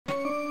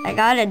I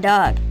got a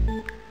dog.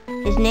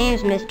 His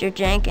name's Mr.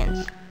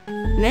 Jenkins.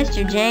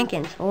 Mr.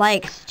 Jenkins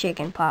likes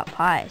chicken pot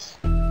pies.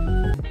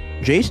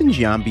 Jason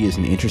Giambi is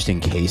an interesting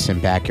case in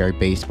backyard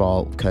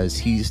baseball because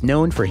he's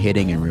known for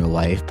hitting in real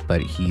life,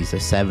 but he's a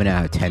 7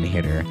 out of 10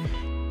 hitter,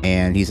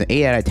 and he's an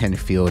 8 out of 10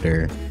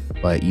 fielder,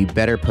 but you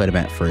better put him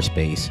at first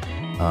base.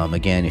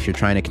 Again, if you're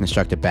trying to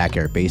construct a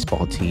backyard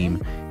baseball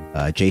team,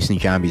 Jason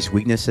Giambi's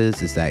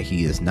weaknesses is that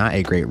he is not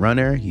a great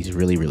runner. He's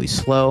really, really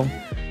slow.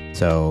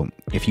 So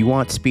if you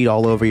want speed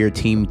all over your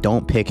team,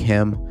 don't pick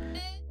him.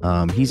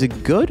 He's a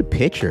good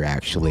pitcher,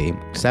 actually.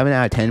 7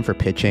 out of 10 for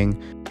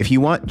pitching. If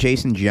you want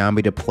Jason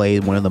Giambi to play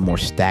one of the more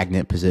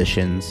stagnant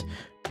positions,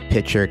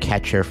 pitcher,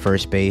 catcher,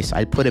 first base,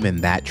 I'd put him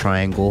in that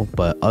triangle.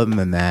 But other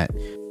than that,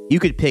 you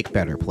could pick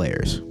better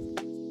players.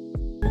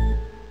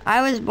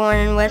 I was born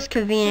in West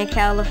Covina,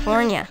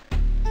 California.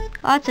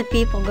 Lots of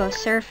people go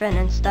surfing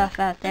and stuff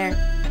out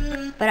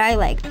there, but I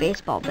like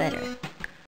baseball better.